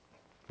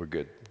We're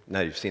good.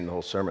 Now you've seen the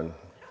whole sermon.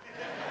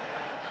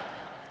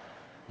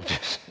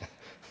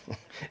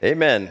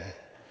 Amen.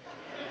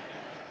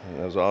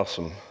 That was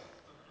awesome.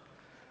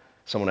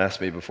 Someone asked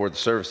me before the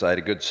service, I had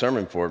a good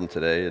sermon for them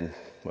today, and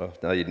well,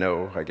 now you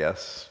know, I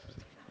guess,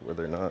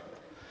 whether or not.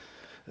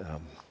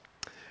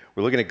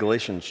 We're looking at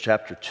Galatians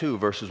chapter 2,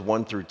 verses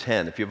 1 through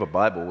 10. If you have a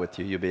Bible with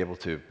you, you'll be able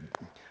to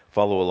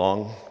follow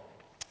along.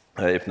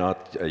 If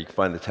not, you can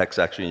find the text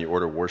actually in your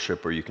order of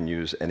worship, or you can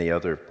use any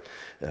other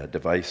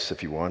device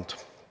if you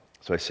want.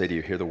 So I say to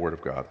you, hear the word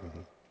of God.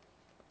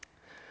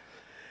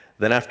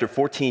 Then after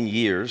 14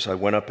 years, I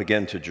went up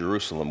again to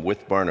Jerusalem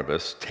with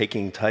Barnabas,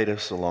 taking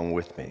Titus along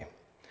with me.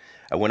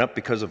 I went up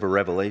because of a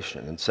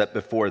revelation and set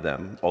before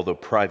them, although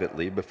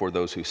privately, before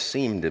those who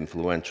seemed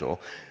influential,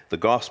 the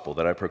gospel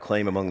that I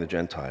proclaim among the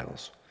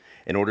Gentiles,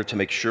 in order to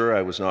make sure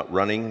I was not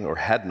running or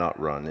had not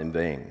run in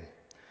vain.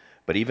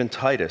 But even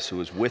Titus, who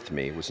was with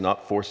me, was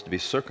not forced to be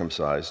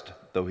circumcised,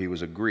 though he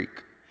was a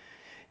Greek.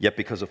 Yet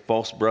because of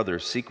false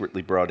brothers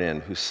secretly brought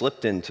in, who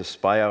slipped in to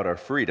spy out our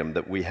freedom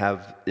that we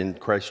have in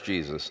Christ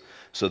Jesus,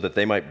 so that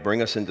they might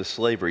bring us into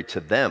slavery, to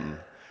them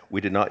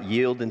we did not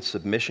yield in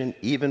submission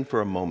even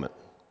for a moment,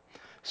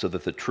 so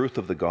that the truth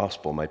of the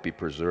gospel might be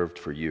preserved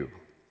for you.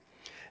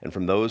 And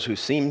from those who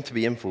seemed to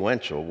be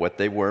influential, what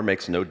they were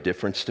makes no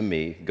difference to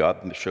me.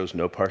 God shows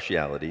no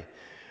partiality.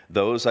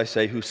 Those, I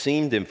say, who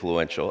seemed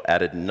influential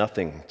added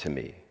nothing to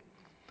me.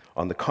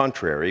 On the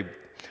contrary,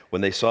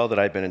 when they saw that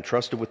I had been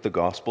entrusted with the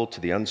gospel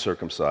to the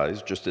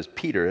uncircumcised, just as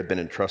Peter had been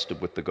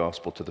entrusted with the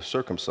gospel to the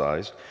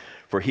circumcised,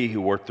 for he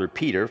who worked through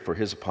Peter for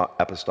his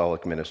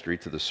apostolic ministry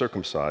to the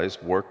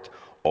circumcised worked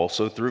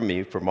also through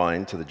me for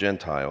mine to the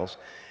Gentiles.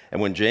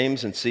 And when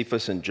James and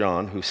Cephas and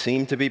John, who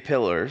seemed to be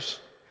pillars,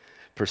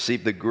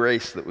 perceived the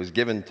grace that was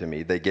given to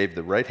me, they gave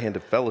the right hand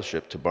of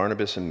fellowship to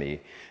Barnabas and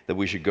me, that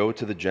we should go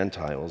to the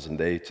Gentiles and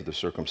they to the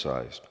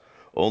circumcised.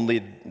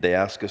 Only they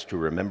ask us to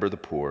remember the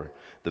poor,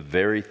 the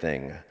very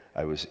thing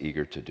I was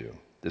eager to do.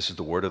 This is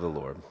the word of the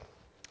Lord.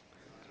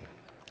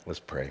 Let's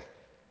pray.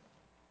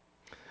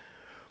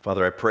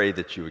 Father, I pray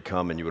that you would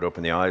come and you would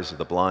open the eyes of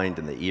the blind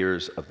and the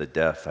ears of the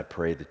deaf. I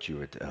pray that you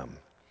would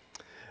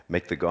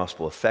make the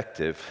gospel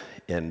effective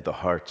in the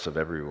hearts of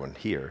everyone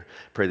here.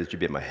 Pray that you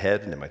be in my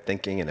head and in my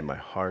thinking and in my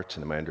heart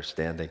and in my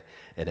understanding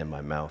and in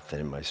my mouth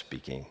and in my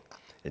speaking.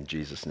 In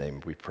Jesus' name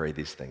we pray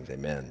these things.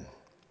 Amen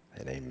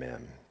and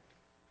amen.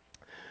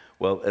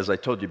 Well, as I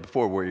told you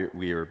before,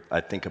 we are,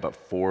 I think, about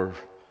 4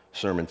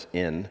 sermons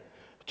in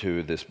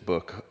to this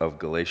book of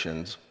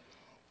Galatians.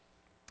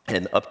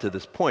 And up to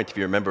this point, if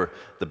you remember,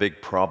 the big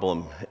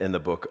problem in the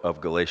book of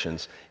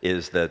Galatians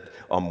is that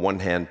on one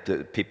hand,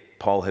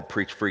 Paul had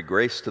preached free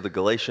grace to the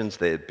Galatians.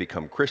 They had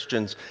become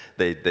Christians.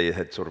 They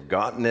had sort of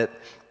gotten it.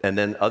 And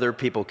then other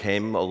people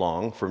came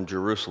along from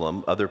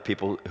Jerusalem, other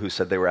people who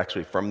said they were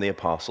actually from the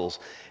apostles,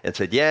 and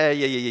said,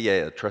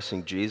 yeah,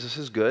 trusting Jesus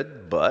is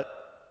good, but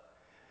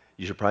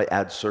you should probably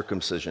add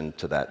circumcision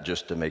to that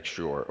just to make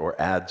sure, or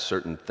add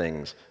certain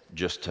things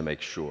just to make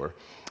sure.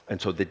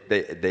 And so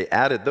they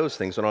added those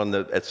things,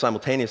 and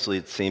simultaneously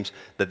it seems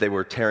that they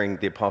were tearing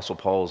the Apostle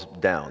Paul's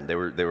down. They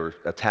were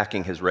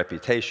attacking his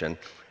reputation,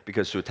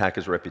 because to attack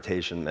his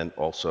reputation meant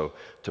also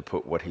to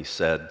put what he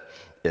said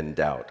in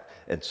doubt.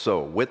 And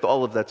so with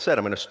all of that said,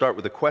 I'm going to start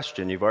with a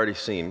question you've already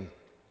seen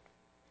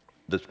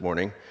this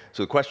morning.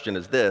 So the question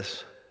is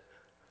this: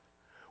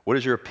 what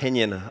is your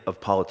opinion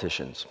of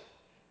politicians?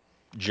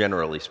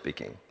 Generally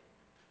speaking.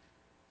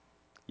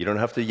 You don't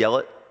have to yell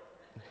it,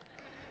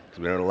 because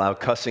we don't allow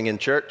cussing in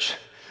church.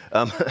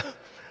 Okay,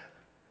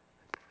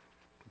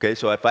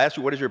 so if I ask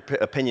you what is your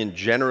opinion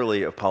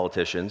generally of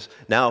politicians,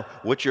 now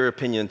what's your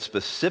opinion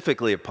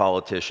specifically of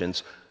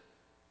politicians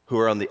who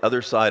are on the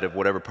other side of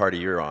whatever party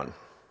you're on?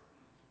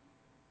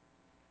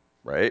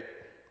 Right?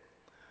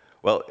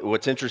 Well,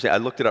 what's interesting, I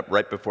looked it up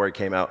right before I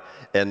came out,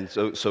 and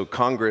so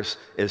Congress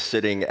is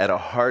sitting at a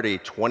hearty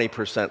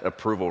 20%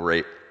 approval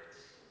rate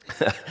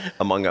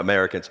among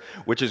Americans,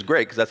 which is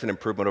great because that's an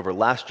improvement over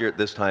last year at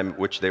this time,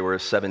 which they were a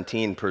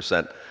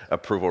 17%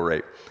 approval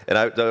rate. And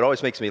it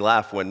always makes me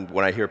laugh when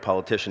I hear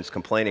politicians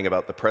complaining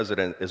about the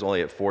president is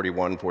only at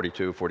 41,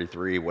 42,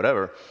 43,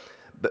 whatever.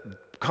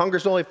 But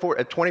Congress is only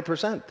at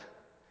 20%,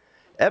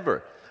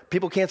 ever.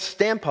 People can't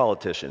stand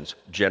politicians,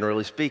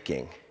 generally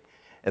speaking.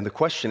 And the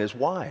question is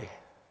why?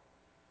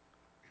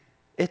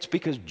 It's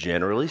because,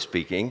 generally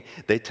speaking,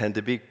 they tend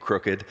to be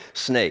crooked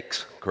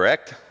snakes,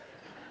 correct?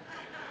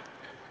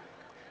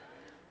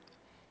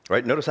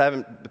 Right? Notice I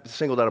haven't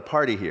singled out a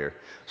party here.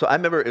 So I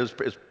remember it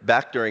was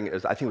back during, I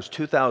think it was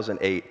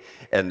 2008,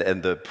 and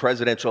the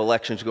presidential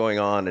elections going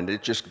on, and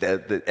it just,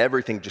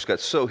 everything just got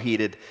so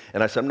heated.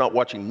 And I said, I'm not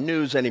watching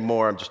news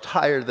anymore. I'm just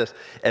tired of this.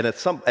 And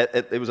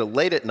it was a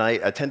late at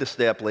night. I tend to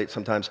stay up late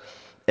sometimes.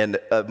 And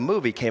a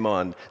movie came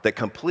on that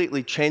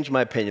completely changed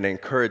my opinion and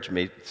encouraged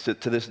me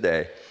to this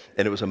day.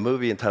 And it was a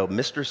movie entitled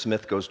Mr.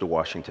 Smith Goes to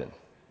Washington.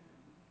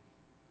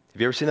 Have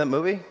you ever seen that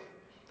movie?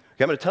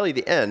 Okay, I'm going to tell you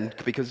the end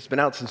because it's been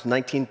out since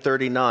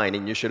 1939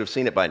 and you should have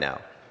seen it by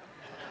now.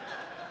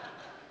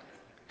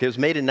 It was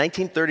made in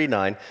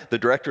 1939. The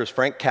director is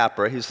Frank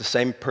Capra. He's the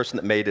same person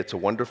that made It's a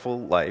Wonderful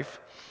Life.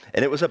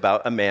 And it was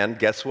about a man,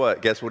 guess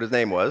what? Guess what his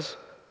name was?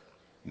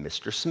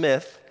 Mr.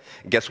 Smith.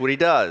 And guess what he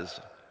does?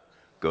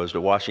 Goes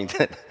to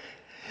Washington.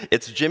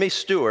 It's Jimmy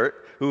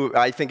Stewart, who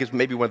I think is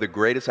maybe one of the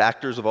greatest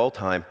actors of all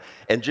time.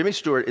 And Jimmy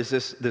Stewart is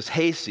this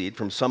hayseed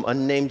from some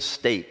unnamed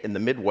state in the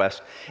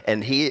Midwest,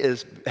 and he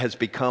has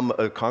become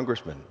a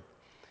congressman.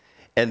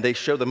 And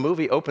the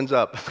movie opens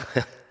up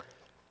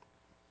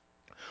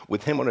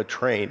with him on a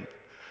train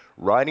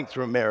riding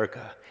through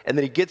America. And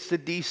then he gets to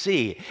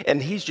D.C.,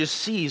 and he just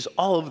sees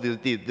all of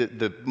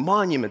the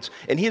monuments,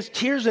 and he has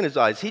tears in his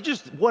eyes.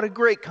 What a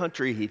great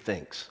country, he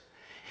thinks.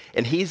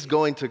 And he's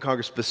going to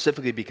Congress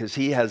specifically because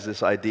he has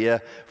this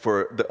idea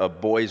for a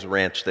boys'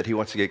 ranch that he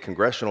wants to get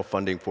congressional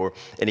funding for.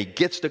 And he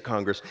gets to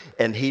Congress,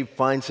 and he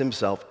finds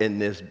himself in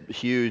this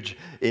huge,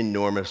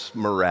 enormous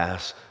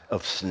morass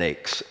of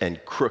snakes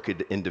and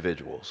crooked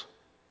individuals.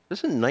 This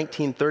is in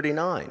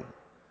 1939.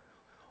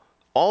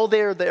 All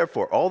they're there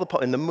for,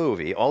 in the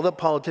movie, all the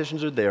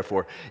politicians are there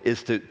for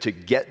is to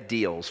get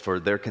deals for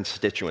their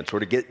constituents or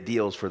to get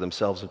deals for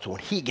themselves. And so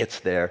when he gets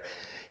there,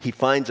 he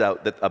finds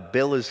out that a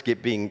bill is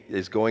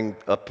going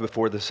up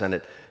before the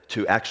Senate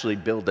to actually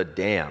build a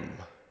dam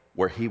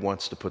where he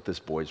wants to put this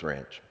boys'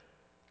 ranch.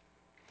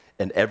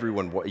 And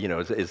everyone,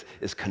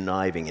 is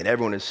conniving, and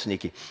everyone is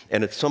sneaky.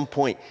 And at some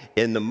point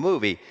in the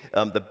movie,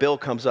 the bill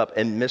comes up,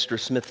 and Mr.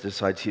 Smith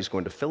decides he's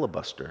going to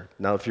filibuster.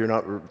 Now, if you're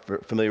not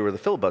familiar with what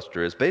a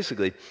filibuster is,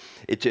 basically,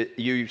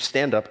 you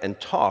stand up and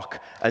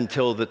talk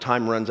until the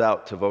time runs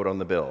out to vote on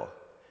the bill.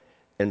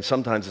 And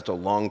sometimes it's a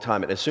long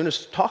time. And as soon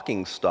as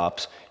talking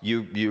stops,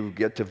 you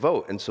get to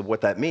vote. And so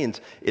what that means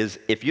is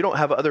if you don't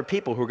have other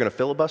people who are going to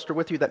filibuster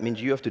with you, that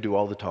means you have to do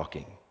all the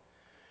talking.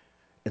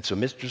 And so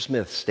Mr.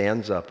 Smith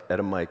stands up at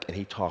a mic and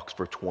he talks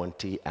for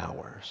 20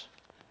 hours.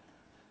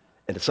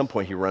 And at some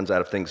point he runs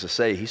out of things to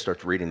say. He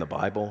starts reading the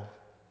Bible,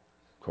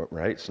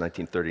 right? It's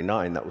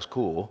 1939, that was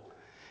cool.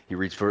 He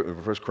reads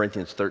 1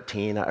 Corinthians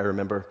 13, I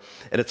remember.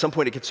 And at some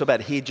point it gets so bad,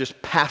 he just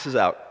passes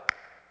out.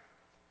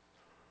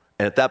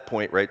 And at that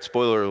point, right,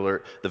 spoiler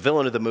alert, the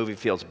villain of the movie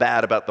feels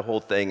bad about the whole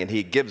thing and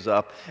he gives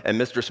up, and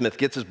Mr. Smith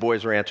gets his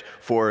boys' ranch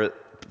for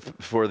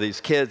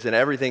these kids, and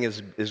everything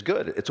is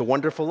good. It's a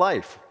wonderful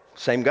life.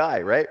 Same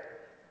guy, right?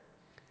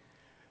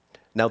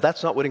 Now,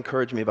 that's not what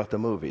encouraged me about the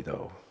movie,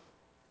 though.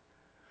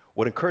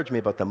 What encouraged me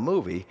about the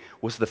movie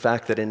was the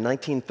fact that in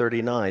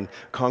 1939,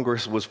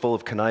 Congress was full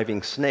of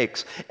conniving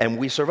snakes, and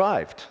we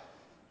survived.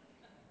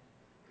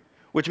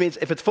 Which means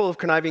if it's full of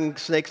conniving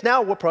snakes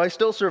now, we'll probably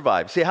still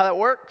survive. See how that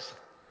works?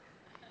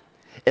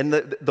 And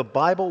the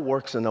Bible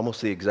works in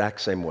almost the exact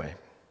same way.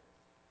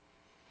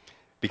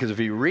 Because if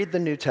you read the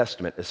New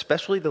Testament,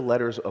 especially the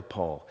letters of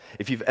Paul,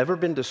 if you've ever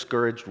been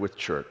discouraged with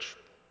church,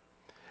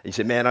 and you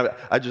say, man,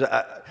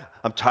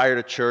 I'm tired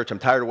of church, I'm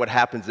tired of what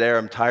happens there,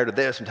 I'm tired of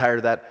this, I'm tired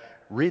of that,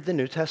 read the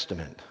New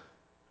Testament.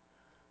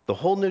 The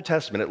whole New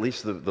Testament, at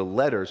least the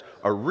letters,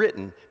 are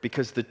written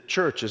because the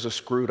church is a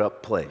screwed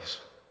up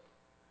place.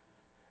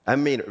 I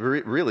mean, it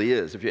really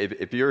is.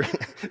 If you're,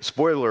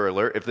 spoiler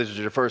alert, if this is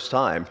your first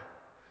time,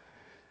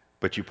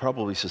 but you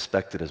probably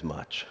suspected as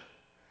much.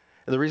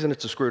 And the reason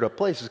it's a screwed up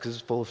place is because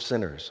it's full of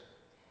sinners.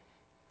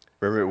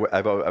 Remember, I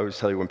always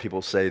tell you when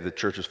people say the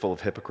church is full of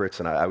hypocrites,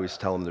 and I always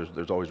tell them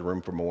there's always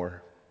room for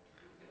more,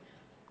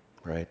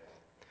 right?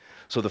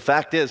 So the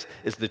fact is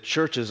the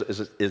church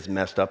is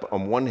messed up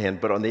on one hand,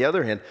 but on the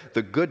other hand,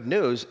 the good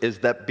news is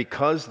that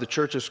because the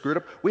church is screwed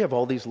up, we have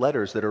all these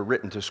letters that are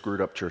written to screwed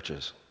up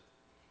churches.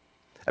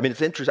 I mean,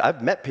 it's interesting.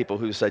 I've met people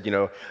who said,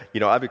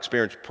 I've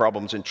experienced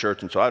problems in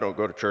church, and so I don't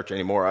go to church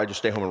anymore. I just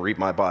stay home and read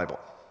my Bible.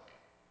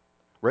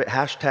 Right?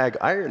 Hashtag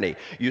irony.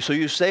 So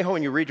you stay home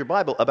and you read your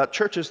Bible about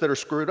churches that are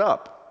screwed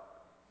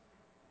up.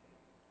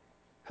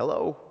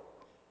 Hello?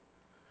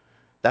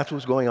 That's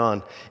what's going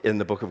on in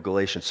the book of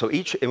Galatians. So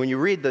when you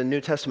read the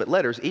New Testament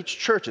letters, each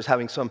church is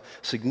having some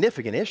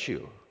significant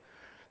issue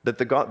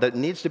that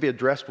needs to be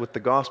addressed with the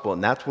gospel.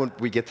 And that's when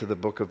we get to the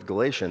book of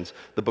Galatians.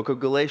 The book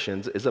of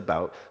Galatians is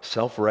about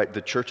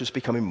the church is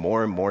becoming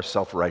more and more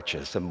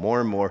self-righteous and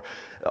more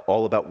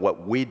all about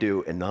what we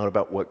do and not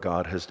about what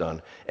God has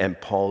done.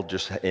 And Paul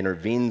just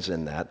intervenes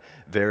in that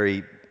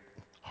very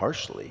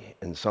harshly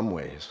in some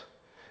ways.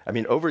 I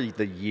mean, over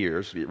the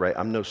years, right,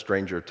 I'm no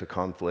stranger to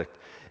conflict.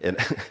 And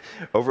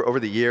over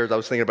the years, I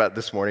was thinking about it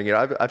this morning,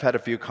 I've had a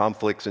few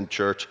conflicts in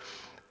church,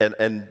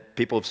 and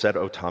people have said,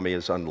 oh, Tommy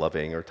is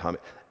unloving, or Tommy.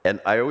 And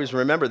I always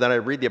remember, then I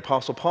read the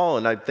Apostle Paul,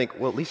 and I think,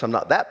 well, at least I'm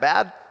not that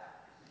bad,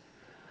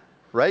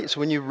 right? So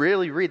when you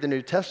really read the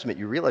New Testament,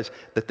 you realize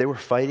that they were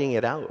fighting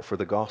it out for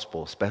the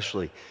gospel,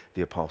 especially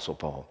the Apostle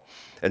Paul.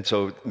 And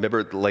so remember,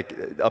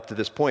 up to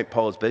this point,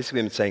 Paul has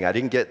basically been saying, I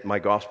didn't get my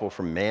gospel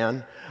from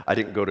man. I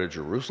didn't go to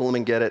Jerusalem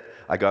and get it.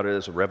 I got it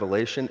as a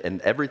revelation. And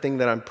everything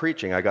that I'm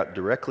preaching, I got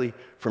directly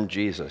from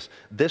Jesus.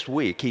 This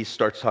week, he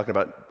starts talking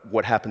about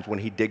what happens when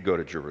he did go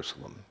to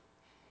Jerusalem.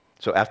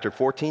 So after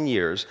 14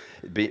 years,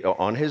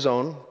 on his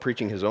own,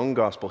 preaching his own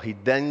gospel, he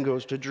then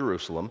goes to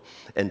Jerusalem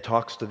and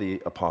talks to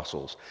the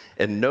apostles.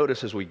 And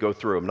notice as we go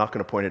through, I'm not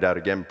going to point it out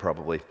again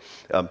probably,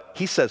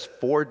 he says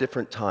 4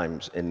 different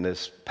times in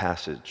this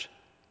passage,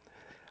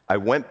 I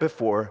went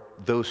before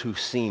those who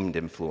seemed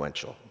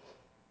influential.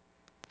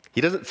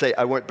 He doesn't say,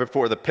 I went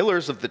before the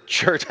pillars of the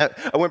church.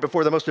 I went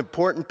before the most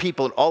important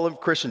people in all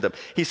of Christendom.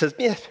 He says,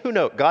 yeah, who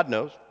knows? God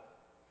knows.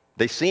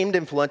 They seemed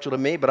influential to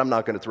me, but I'm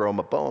not going to throw them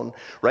a bone,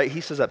 right?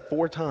 He says that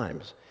 4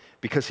 times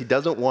because he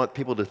doesn't want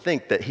people to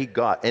think that he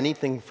got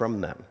anything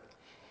from them.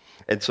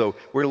 And so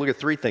we're going to look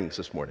at 3 things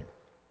this morning.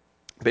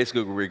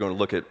 Basically, we're going to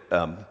look at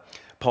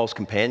Paul's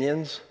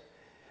companions.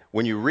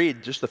 When you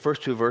read just the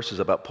first 2 verses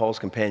about Paul's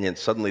companions,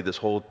 suddenly this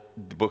whole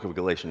book of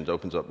Galatians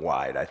opens up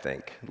wide, I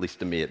think. At least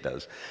to me it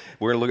does.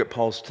 We're going to look at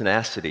Paul's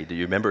tenacity. Do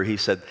you remember he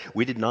said,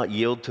 we did not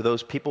yield to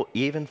those people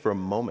even for a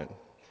moment.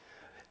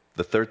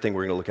 The 3rd thing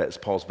we're going to look at is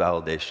Paul's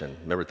validation.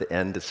 Remember at the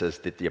end it says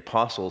that the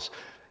apostles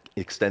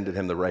extended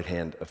him the right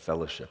hand of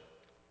fellowship.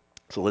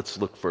 So let's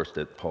look first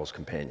at Paul's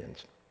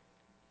companions.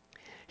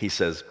 He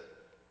says,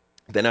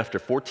 then after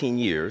 14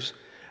 years,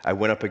 I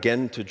went up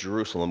again to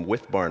Jerusalem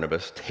with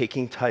Barnabas,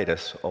 taking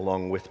Titus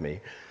along with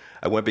me.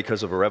 I went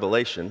because of a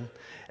revelation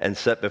and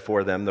set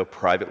before them, though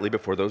privately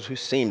before those who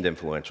seemed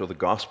influential, the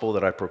gospel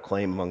that I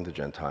proclaim among the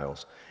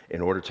Gentiles,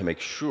 in order to make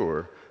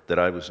sure that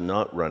I was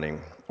not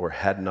running or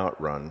had not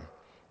run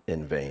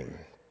in vain.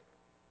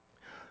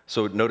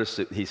 So notice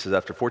that he says,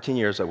 after 14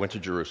 years, I went to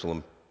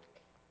Jerusalem.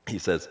 He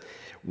says,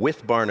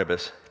 with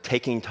Barnabas,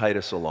 taking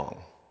Titus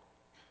along.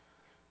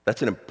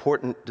 That's an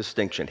important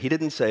distinction. He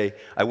didn't say,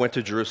 I went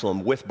to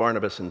Jerusalem with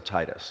Barnabas and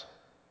Titus.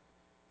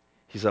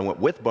 He said, I went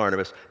with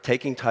Barnabas,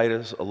 taking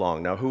Titus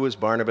along. Now, who was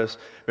Barnabas?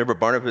 Remember,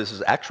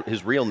 Barnabas'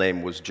 his real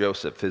name was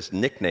Joseph. His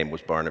nickname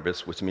was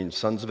Barnabas, which means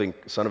son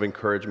of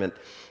encouragement.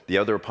 The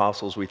other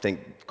apostles, we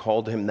think,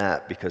 called him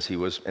that because he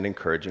was an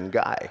encouraging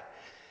guy.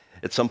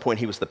 At some point,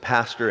 he was the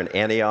pastor in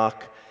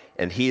Antioch,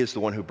 and he is the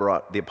one who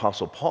brought the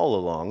Apostle Paul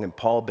along, and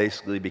Paul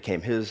basically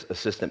became his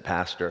assistant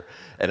pastor.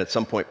 And at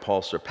some point,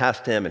 Paul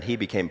surpassed him, and he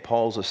became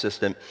Paul's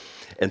assistant.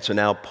 And so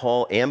now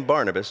Paul and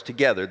Barnabas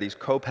together, these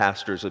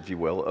co-pastors, if you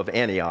will, of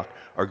Antioch,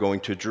 are going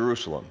to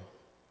Jerusalem.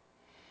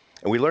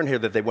 And we learn here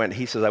that they went,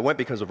 he says, I went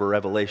because of a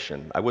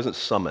revelation. I wasn't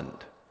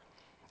summoned.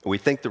 We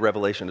think the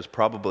revelation is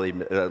probably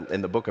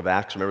in the book of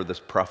Acts. Remember this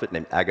prophet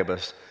named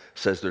Agabus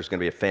says there's going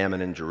to be a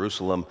famine in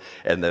Jerusalem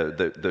and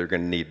they're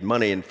going to need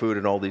money and food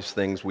and all these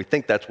things. We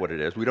think that's what it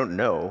is. We don't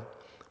know.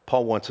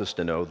 Paul wants us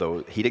to know,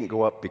 though, he didn't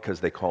go up because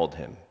they called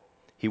him.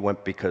 He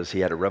went because he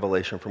had a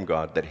revelation from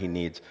God that he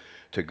needs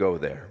to go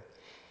there.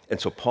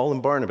 And so Paul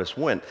and Barnabas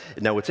went.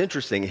 Now what's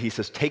interesting, he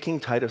says, taking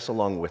Titus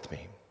along with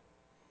me.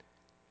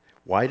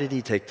 Why did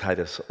he take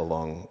Titus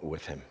along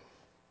with him?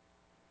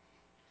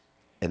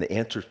 And the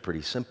answer is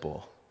pretty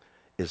simple,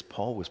 is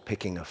Paul was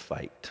picking a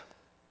fight.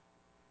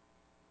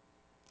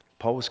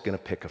 Paul was going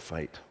to pick a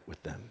fight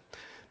with them.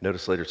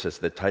 Notice later it says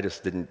that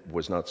Titus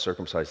was not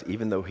circumcised,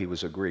 even though he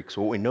was a Greek.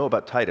 So what we know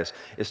about Titus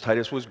is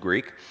Titus was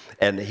Greek,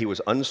 and he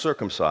was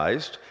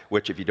uncircumcised,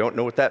 which if you don't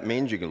know what that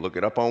means, you can look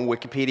it up on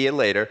Wikipedia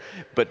later,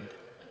 but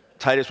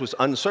Titus was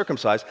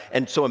uncircumcised.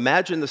 And so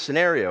imagine the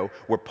scenario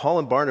where Paul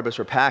and Barnabas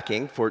are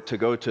packing to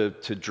go to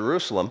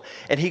Jerusalem,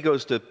 and he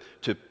goes to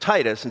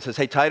Titus and says,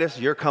 hey, Titus,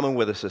 you're coming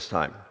with us this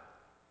time.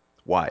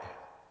 Why?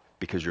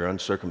 Because you're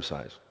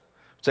uncircumcised.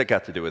 What's that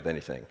got to do with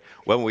anything?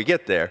 Well, when we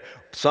get there,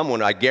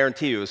 someone, I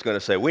guarantee you, is going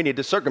to say, we need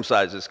to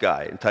circumcise this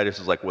guy. And Titus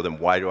is like, well, then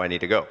why do I need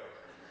to go?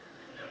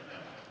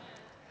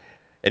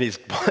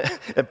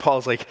 And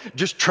Paul's like,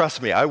 just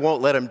trust me, I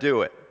won't let him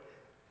do it.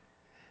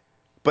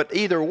 But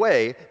either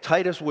way,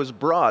 Titus was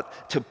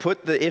brought to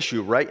put the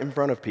issue right in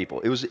front of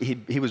people.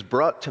 He was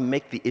brought to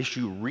make the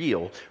issue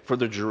real for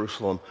the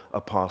Jerusalem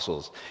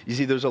apostles. You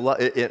see, there's a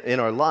lot in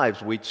our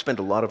lives, we spend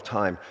a lot of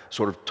time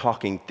sort of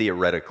talking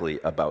theoretically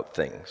about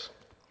things,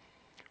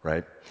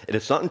 right? And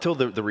it's not until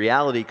the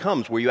reality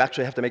comes where you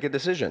actually have to make a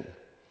decision.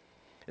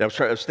 And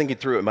I was thinking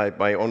through it in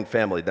my own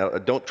family. Now,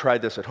 don't try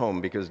this at home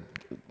because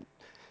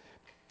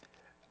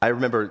I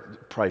remember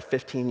probably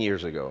 15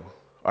 years ago,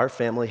 our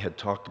family had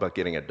talked about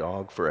getting a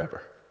dog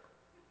forever.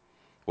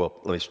 Well,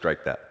 let me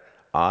strike that.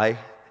 I,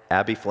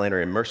 Abby,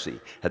 Flannery, and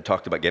Mercy had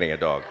talked about getting a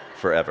dog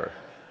forever.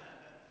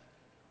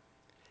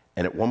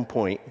 And at one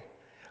point,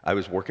 I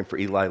was working for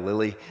Eli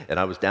Lilly, and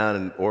I was down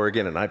in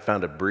Oregon, and I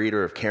found a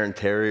breeder of Cairn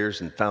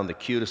Terriers and found the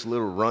cutest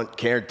little runt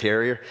Cairn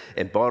Terrier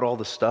and bought all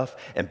the stuff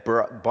and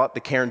bought the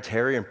Cairn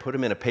Terrier and put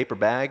him in a paper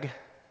bag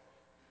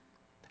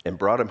and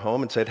brought him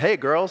home and said, hey,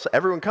 girls,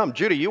 everyone come.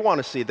 Judy, you want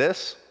to see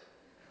this?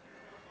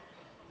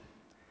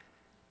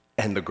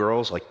 And the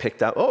girls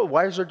picked out, oh,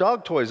 why is there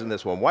dog toys in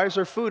this one? Why is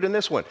there food in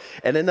this one?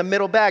 And in the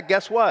middle bag,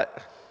 guess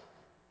what?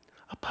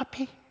 A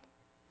puppy.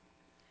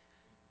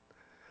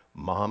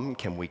 Mom,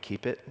 can we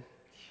keep it?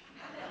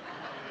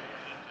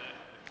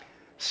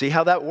 See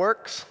how that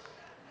works?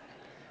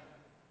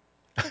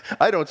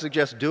 I don't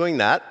suggest doing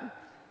that.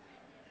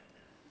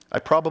 I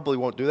probably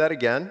won't do that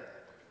again.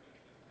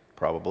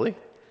 Probably.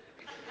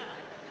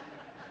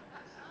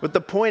 But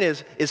the point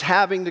is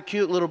having the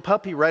cute little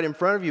puppy right in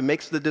front of you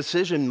makes the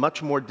decision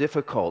much more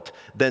difficult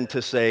than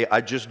to say,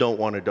 I just don't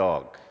want a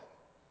dog.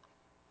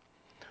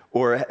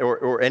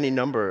 Or any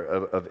number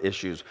of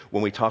issues.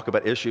 When we talk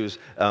about issues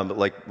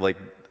like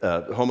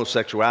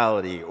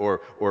homosexuality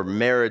or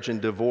marriage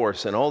and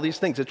divorce and all these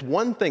things, it's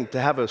one thing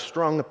to have a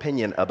strong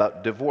opinion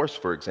about divorce,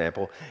 for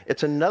example.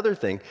 It's another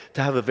thing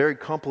to have a very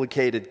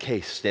complicated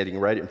case standing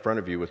right in front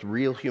of you with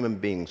real human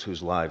beings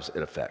whose lives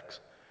it affects.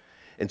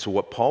 And so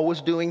what Paul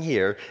was doing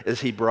here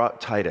is he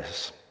brought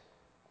Titus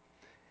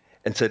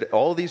and said,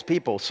 all these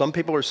people, some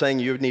people are saying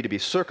you need to be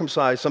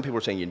circumcised, some people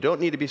are saying you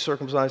don't need to be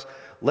circumcised.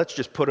 Let's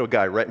just put a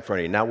guy right in front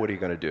of you. Now what are you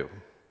going to do?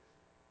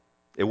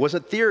 It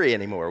wasn't theory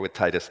anymore with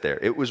Titus there.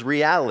 It was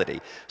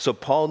reality. So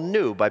Paul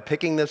knew by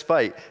picking this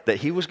fight that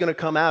he was going to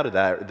come out of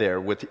that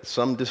there with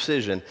some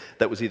decision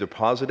that was either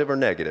positive or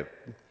negative.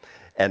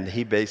 And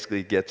he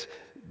basically gets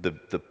the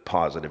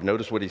positive.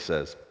 Notice what he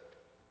says.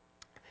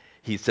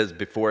 He says,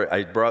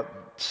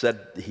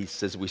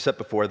 we set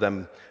before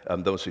them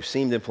those who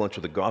seemed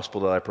influential, the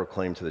gospel that I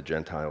proclaimed to the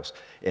Gentiles,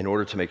 in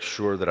order to make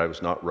sure that I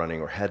was not running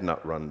or had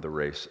not run the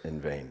race in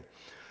vain.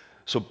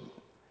 So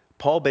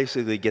Paul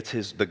basically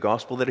gets the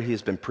gospel that he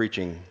has been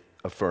preaching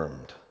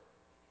affirmed,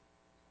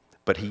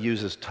 but he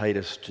uses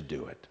Titus to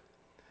do it.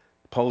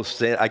 Paul is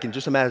saying, I can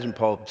just imagine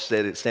Paul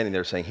standing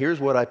there saying, here's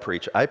what I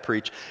preach. I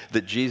preach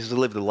that Jesus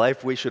lived the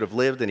life we should have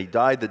lived, and he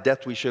died the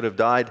death we should have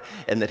died,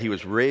 and that he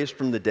was raised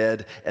from the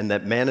dead, and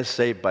that man is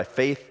saved by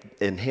faith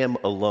in him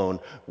alone,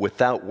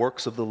 without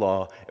works of the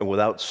law and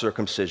without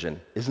circumcision.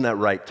 Isn't that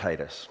right,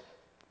 Titus?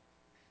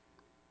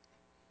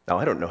 Now,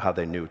 I don't know how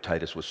they knew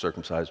Titus was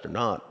circumcised or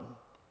not,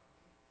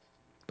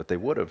 but they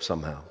would have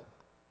somehow.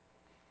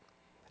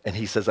 And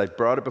he says, I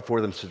brought it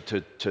before them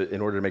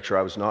in order to make sure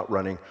I was not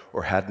running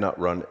or had not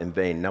run in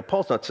vain. Now,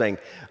 Paul's not saying,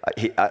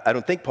 I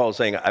don't think Paul's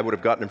saying I would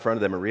have gotten in front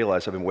of them and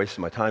realized I've been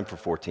wasting my time for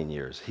 14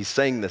 years. He's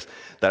saying this,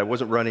 that I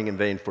wasn't running in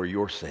vain for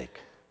your sake.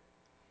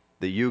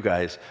 That you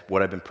guys,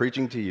 what I've been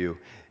preaching to you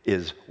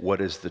is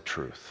what is the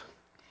truth.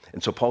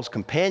 And so Paul's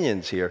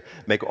companions here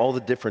make all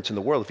the difference in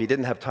the world. If he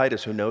didn't have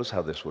Titus, who knows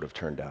how this would have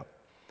turned out.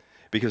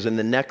 Because in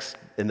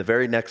the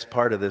very next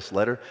part of this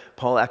letter,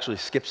 Paul actually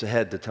skips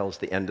ahead to tell us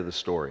the end of the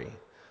story.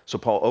 So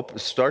Paul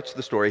starts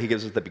the story, he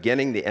gives us the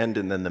beginning, the end,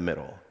 and then the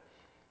middle.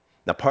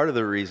 Now, part of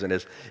the reason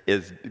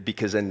is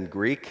because in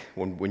Greek,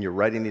 when you're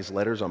writing these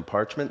letters on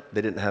parchment,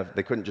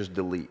 they couldn't just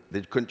delete,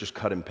 they couldn't just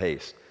cut and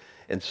paste.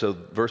 And so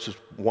verses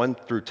 1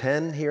 through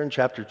 10 here in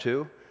chapter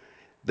 2,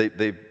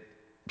 they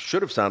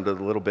should have sounded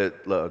a little bit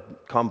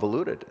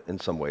convoluted in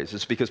some ways.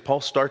 It's because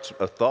Paul starts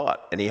a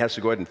thought, and he has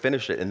to go ahead and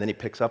finish it, and then he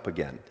picks up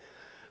again.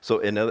 So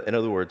in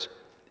other words,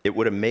 it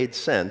would have made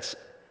sense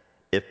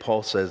if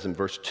Paul says in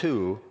verse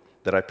 2,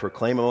 that I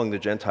proclaim among the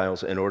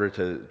Gentiles in order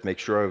to make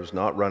sure I was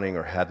not running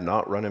or had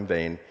not run in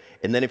vain.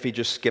 And then if he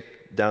just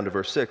skipped down to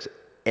verse 6,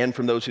 and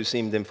from those who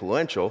seemed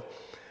influential,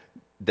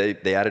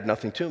 they added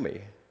nothing to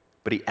me.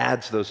 But he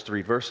adds those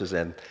 3 verses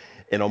in.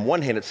 And on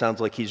one hand, it sounds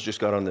like he's just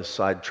got on this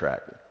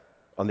sidetrack.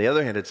 On the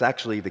other hand, it's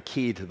actually the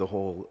key to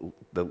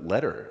the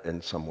letter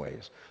in some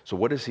ways. So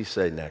what does he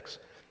say next?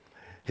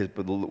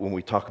 When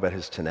we talk about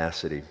his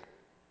tenacity,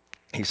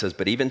 he says,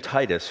 but even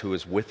Titus, who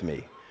is with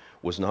me,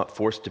 was not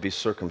forced to be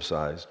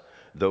circumcised,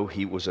 though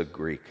he was a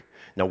Greek.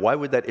 Now, why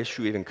would that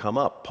issue even come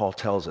up? Paul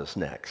tells us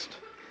next.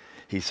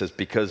 He says,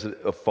 because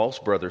a false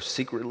brother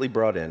secretly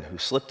brought in, who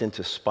slipped in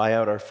to spy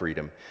out our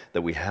freedom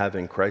that we have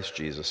in Christ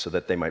Jesus, so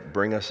that they might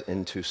bring us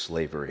into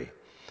slavery.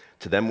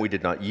 To them we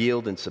did not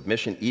yield in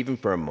submission even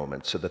for a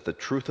moment, so that the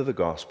truth of the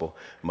gospel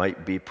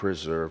might be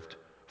preserved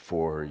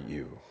for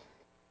you.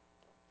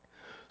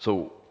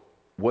 So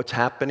what's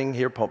happening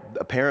here?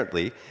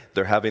 Apparently,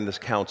 they're having this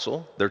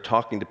council. They're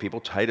talking to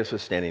people. Titus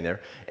is standing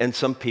there. And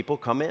some people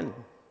come in.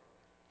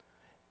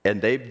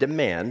 And they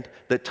demand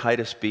that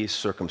Titus be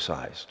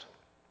circumcised.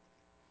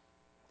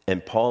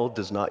 And Paul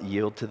does not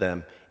yield to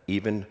them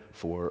even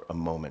for a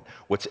moment.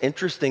 What's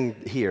interesting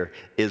here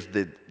is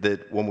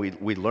that when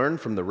we learn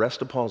from the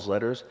rest of Paul's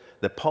letters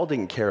that Paul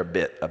didn't care a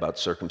bit about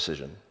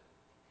circumcision.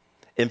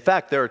 In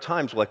fact, there are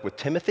times, like with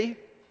Timothy,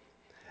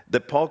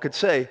 that Paul could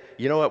say,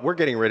 you know what, we're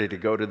getting ready to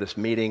go to this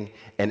meeting,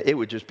 and it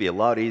would just be a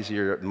lot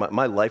easier,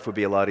 my life would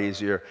be a lot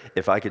easier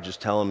if I could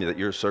just tell him that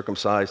you're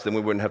circumcised, then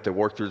we wouldn't have to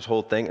work through this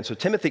whole thing. And so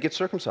Timothy gets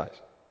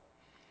circumcised.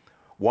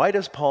 Why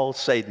does Paul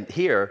say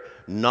here,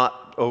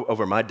 not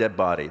over my dead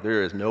body?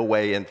 There is no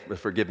way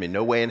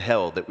no way in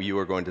hell that you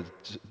are going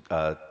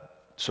to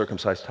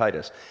circumcise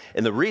Titus.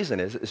 And the reason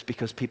is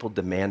because people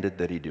demanded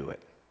that he do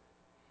it.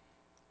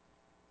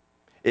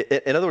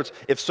 In other words,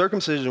 if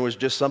circumcision was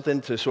just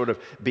something to sort of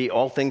be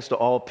all things to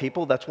all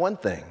people, that's one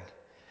thing.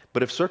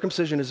 But if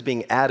circumcision is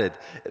being added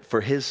for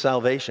his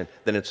salvation,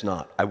 then it's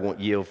not. I won't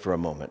yield for a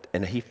moment.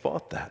 And he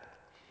fought that.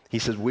 He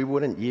says, we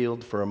wouldn't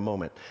yield for a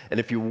moment. And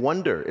if you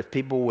wonder if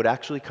people would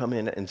actually come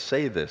in and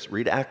say this,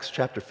 read Acts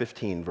chapter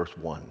 15, verse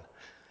 1.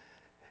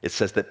 It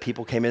says that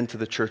people came into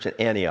the church at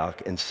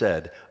Antioch and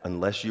said,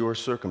 unless you are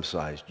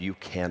circumcised, you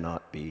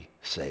cannot be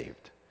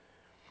saved.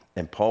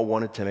 And Paul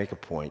wanted to make a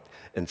point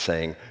in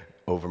saying,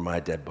 over my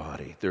dead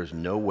body. There's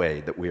no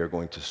way that we are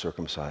going to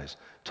circumcise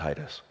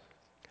Titus.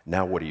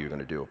 Now what are you going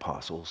to do,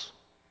 apostles?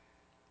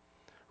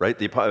 Right?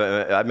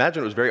 I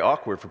imagine it was very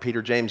awkward for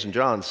Peter, James, and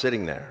John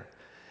sitting there,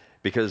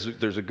 because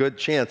there's a good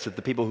chance that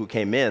the people who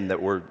came in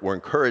that were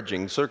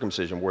encouraging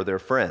circumcision were their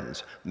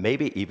friends,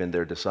 maybe even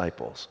their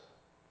disciples.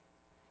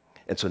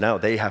 And so now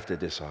they have to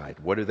decide.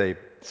 What do they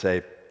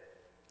say?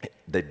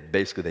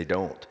 They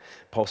don't.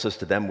 Paul says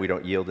to them, we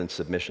don't yield in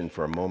submission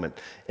for a moment.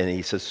 And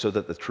he says, so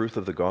that the truth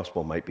of the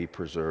gospel might be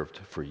preserved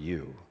for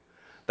you.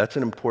 That's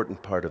an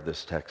important part of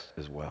this text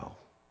as well.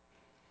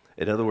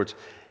 In other words,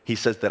 he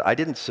says that I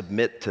didn't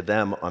submit to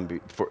them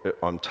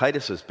on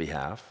Titus's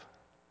behalf,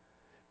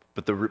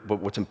 but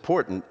what's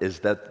important is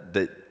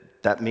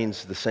that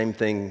means the same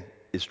thing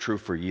is true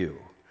for you.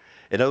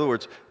 In other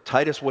words,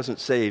 Titus wasn't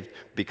saved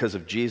because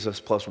of Jesus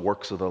plus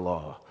works of the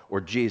law or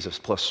Jesus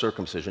plus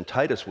circumcision.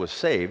 Titus was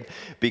saved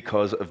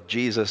because of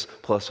Jesus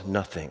plus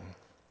nothing.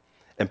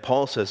 And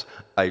Paul says,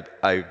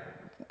 I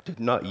did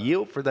not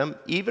yield for them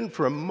even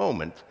for a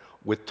moment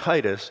with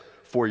Titus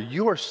for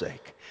your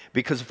sake.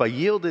 Because if I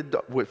yielded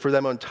for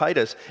them on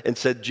Titus and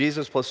said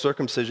Jesus plus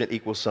circumcision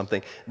equals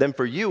something, then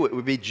for you it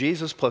would be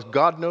Jesus plus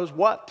God knows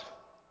what.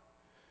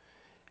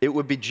 It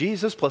would be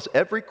Jesus plus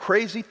every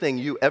crazy thing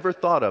you ever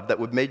thought of that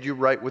would make you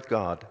right with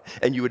God.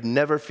 And you would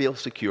never feel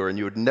secure, and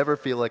you would never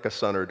feel like a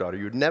son or daughter.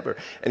 You would never.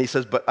 And he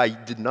says, but I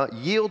did not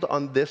yield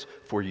on this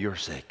for your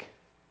sake.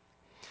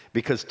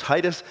 Because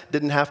Titus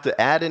didn't have to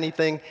add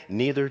anything,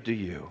 neither do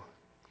you.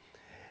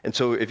 And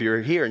so if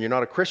you're here and you're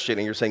not a Christian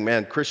and you're saying,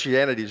 man,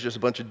 Christianity is just a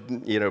bunch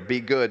of, be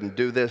good and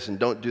do this and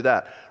don't do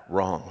that,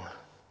 wrong.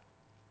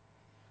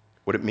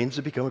 What it means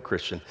to become a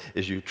Christian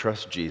is you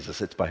trust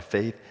Jesus. It's by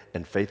faith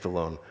and faith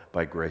alone,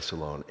 by grace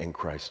alone, in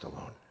Christ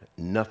alone.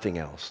 Nothing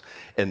else.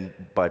 And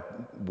by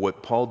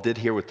what Paul did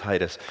here with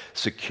Titus,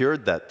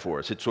 secured that for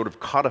us. It sort of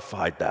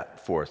codified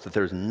that for us, that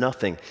there's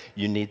nothing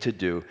you need to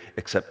do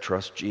except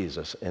trust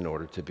Jesus in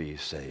order to be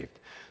saved.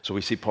 So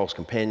we see Paul's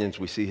companions,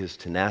 we see his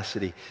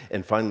tenacity,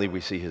 and finally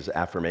we see his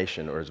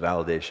affirmation or his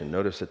validation.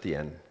 Notice at the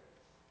end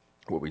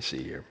what we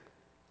see here.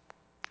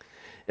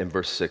 In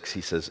verse 6,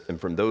 he says, and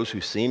from those who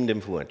seemed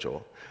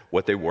influential,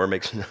 what they were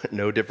makes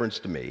no difference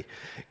to me.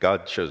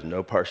 God shows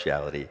no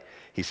partiality.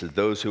 He says,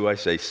 those who I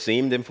say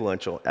seemed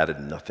influential added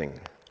nothing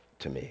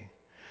to me.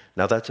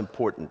 Now that's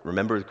important.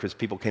 Remember, because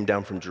people came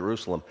down from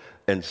Jerusalem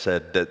and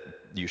said that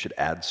you should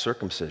add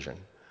circumcision.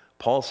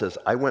 Paul says,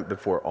 I went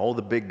before all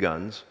the big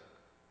guns,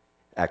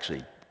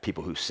 actually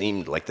people who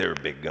seemed like they were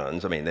big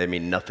guns. I mean, they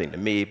mean nothing to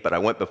me, but I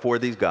went before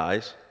these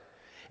guys.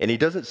 And he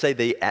doesn't say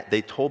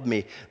they told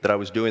me that I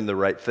was doing the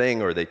right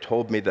thing or they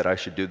told me that I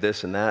should do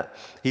this and that.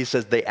 He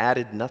says they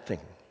added nothing.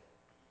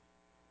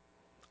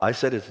 I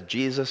said it's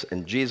Jesus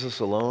and Jesus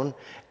alone,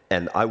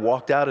 and I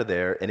walked out of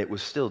there and it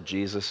was still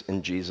Jesus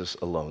and Jesus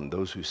alone.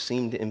 Those who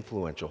seemed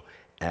influential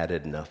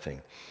added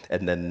nothing.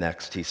 And then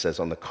next he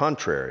says, on the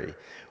contrary,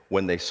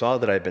 when they saw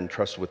that I had been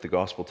entrusted with the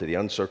gospel to the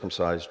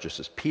uncircumcised, just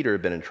as Peter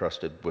had been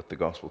entrusted with the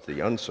gospel to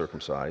the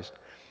uncircumcised,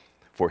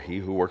 for he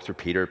who worked through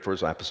Peter for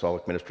his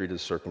apostolic ministry to the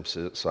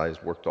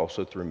circumcised worked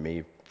also through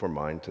me for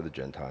mine to the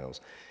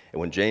Gentiles.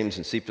 And when James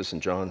and Cephas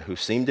and John, who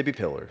seemed to be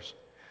pillars,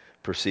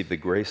 perceived the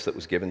grace that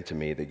was given to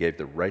me, they gave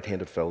the right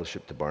hand of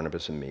fellowship to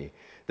Barnabas and me,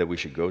 that we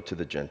should go to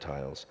the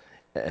Gentiles,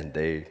 and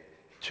they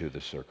to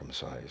the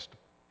circumcised.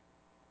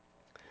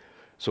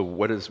 So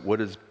what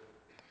is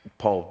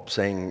Paul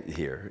saying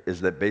here is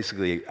that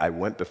basically I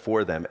went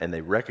before them and they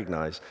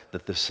recognized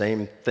that the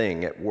same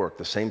thing at work,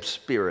 the same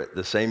spirit,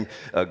 the same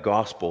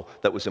gospel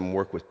that was in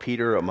work with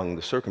Peter among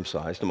the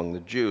circumcised, among the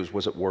Jews,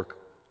 was at work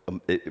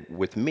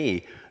with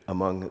me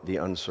among the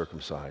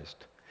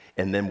uncircumcised.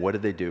 And then what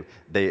did they do?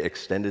 They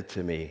extended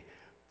to me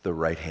the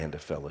right hand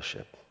of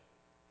fellowship.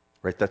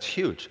 Right? That's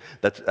huge.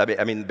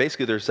 I mean,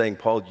 basically they're saying,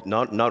 Paul,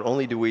 not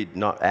only do we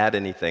not add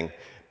anything,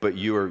 but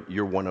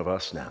you're one of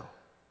us now.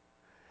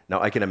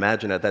 Now, I can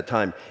imagine at that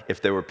time,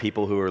 if there were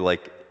people who were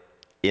like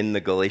in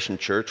the Galatian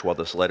church while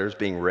this letter's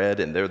being read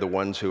and they're the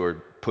ones who are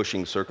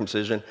pushing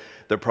circumcision,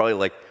 they're probably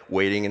like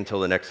waiting until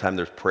the next time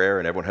there's prayer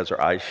and everyone has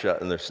their eyes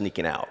shut and they're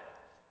sneaking out.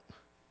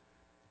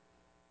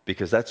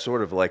 Because that's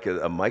sort of like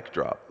a mic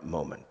drop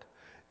moment,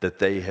 that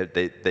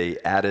they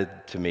added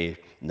to me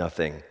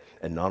nothing.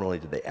 And not only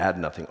did they add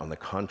nothing, on the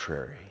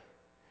contrary,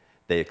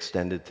 they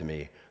extended to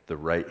me the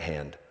right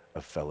hand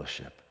of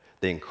fellowship.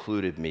 They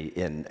included me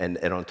in. And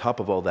on top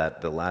of all that,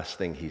 the last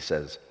thing he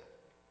says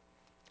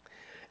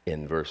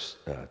in verse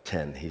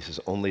 10, he says,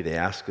 only they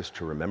ask us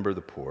to remember the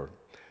poor,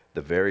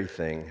 the very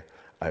thing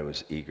I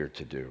was eager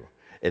to do.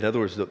 In other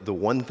words, the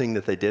one thing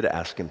that they did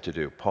ask him to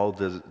do,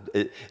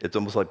 it's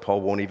almost like Paul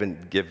won't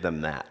even give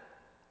them that.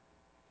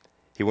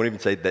 He won't even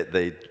say that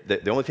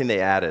the only thing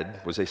they added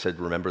was they said,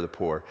 remember the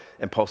poor.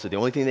 And Paul said, the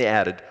only thing they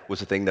added was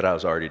the thing that I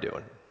was already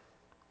doing.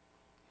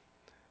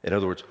 In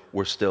other words,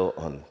 we're still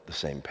on the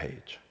same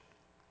page.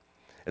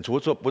 And so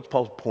what's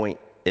Paul's point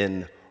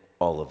in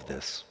all of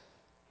this?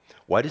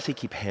 Why does he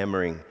keep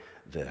hammering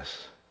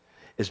this?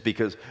 It's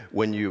because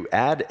when you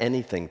add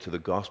anything to the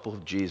gospel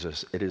of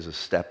Jesus, it is a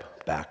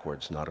step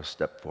backwards, not a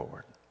step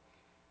forward.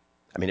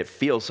 I mean,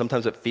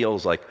 sometimes it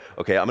feels like,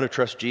 okay, I'm going to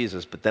trust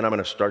Jesus, but then I'm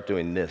going to start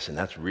doing this, and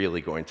that's really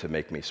going to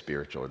make me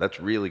spiritual, or that's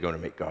really going to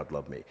make God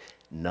love me.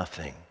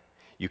 Nothing.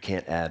 You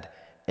can't add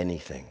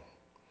anything.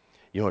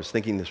 You know, I was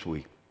thinking this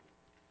week,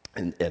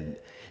 and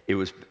it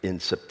was in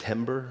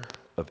September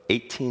of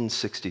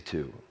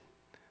 1862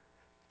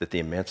 that the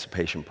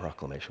Emancipation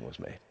Proclamation was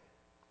made.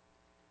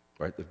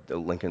 Right?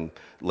 Lincoln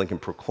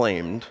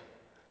proclaimed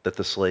that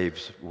the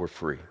slaves were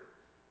free.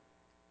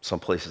 Some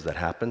places that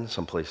happened,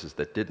 some places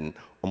that didn't.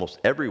 Almost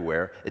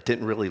everywhere, it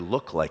didn't really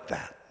look like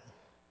that.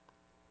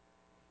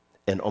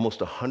 And almost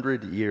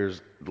 100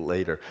 years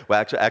later, well,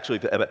 actually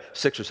about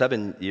 6 or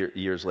 7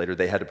 years later,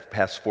 they had to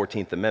pass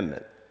 14th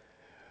Amendment.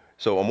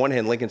 So on one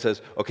hand, Lincoln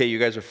says, okay, you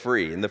guys are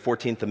free. And the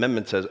 14th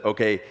Amendment says,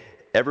 okay,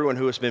 everyone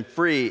who has been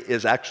free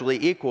is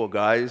actually equal,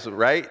 guys,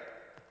 right?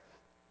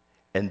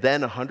 And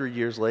then 100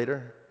 years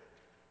later,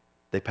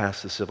 they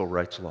passed the Civil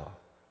Rights Law,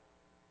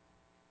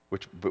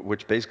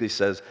 which basically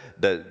says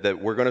that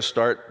we're going to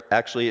start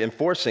actually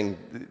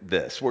enforcing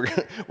this. We're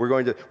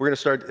going to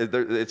start.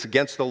 It's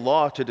against the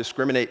law to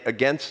discriminate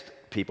against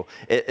people.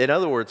 In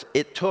other words,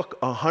 it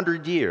took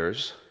 100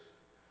 years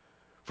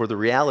for the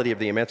reality of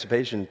the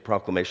Emancipation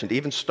Proclamation to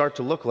even start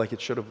to look like it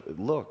should have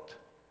looked.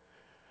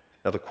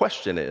 Now the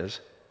question is,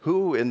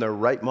 who in their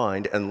right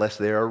mind, unless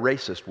they are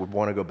racist, would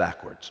want to go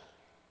backwards?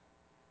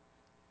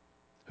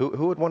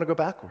 Who would want to go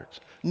backwards?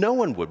 No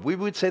one would. We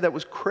would say that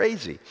was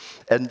crazy.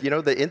 And you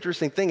know, the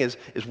interesting thing is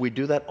we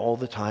do that all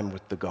the time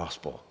with the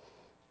gospel.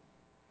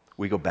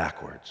 We go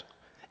backwards.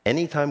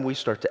 Anytime we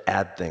start to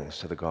add things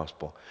to the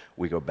gospel,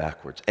 we go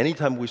backwards.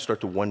 Anytime we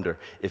start to wonder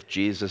if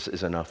Jesus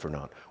is enough or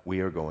not,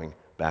 we are going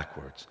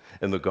backwards.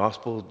 And the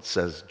gospel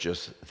says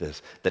just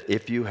this, that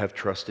if you have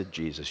trusted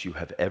Jesus, you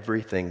have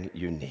everything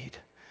you need.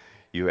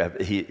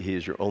 He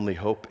is your only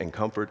hope and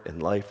comfort in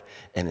life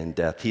and in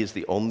death. He is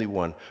the only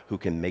one who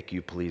can make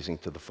you pleasing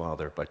to the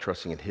Father by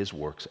trusting in his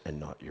works and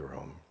not your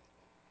own.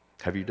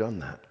 Have you done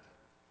that?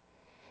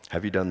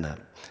 Have you done that?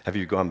 Have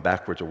you gone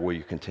backwards, or will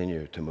you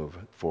continue to move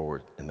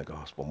forward in the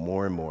gospel?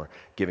 More and more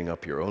giving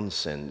up your own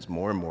sins,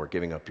 more and more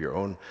giving up your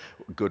own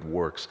good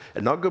works.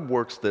 And not good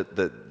works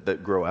that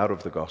grow out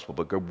of the gospel,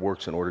 but good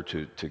works in order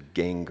to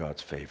gain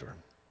God's favor.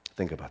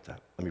 Think about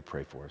that. Let me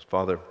pray for us.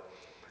 Father,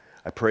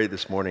 I pray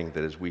this morning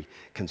that as we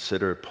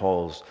consider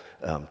Paul's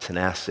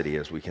tenacity,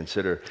 as we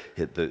consider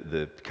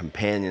the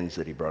companions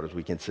that he brought, as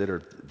we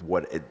consider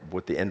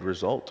what the end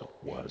result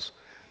was,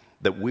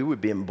 that we would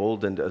be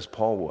emboldened as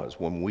Paul was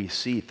when we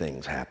see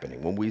things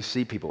happening, when we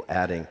see people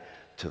adding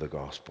to the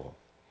gospel.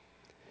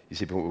 You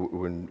see,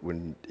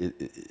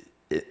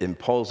 in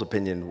Paul's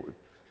opinion,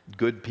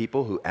 good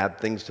people who add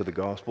things to the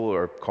gospel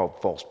are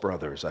called false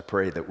brothers. I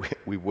pray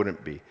that we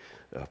wouldn't be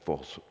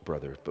false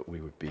brothers, but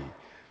we would be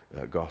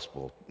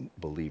gospel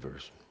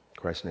believers.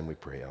 In Christ's name we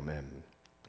pray, amen.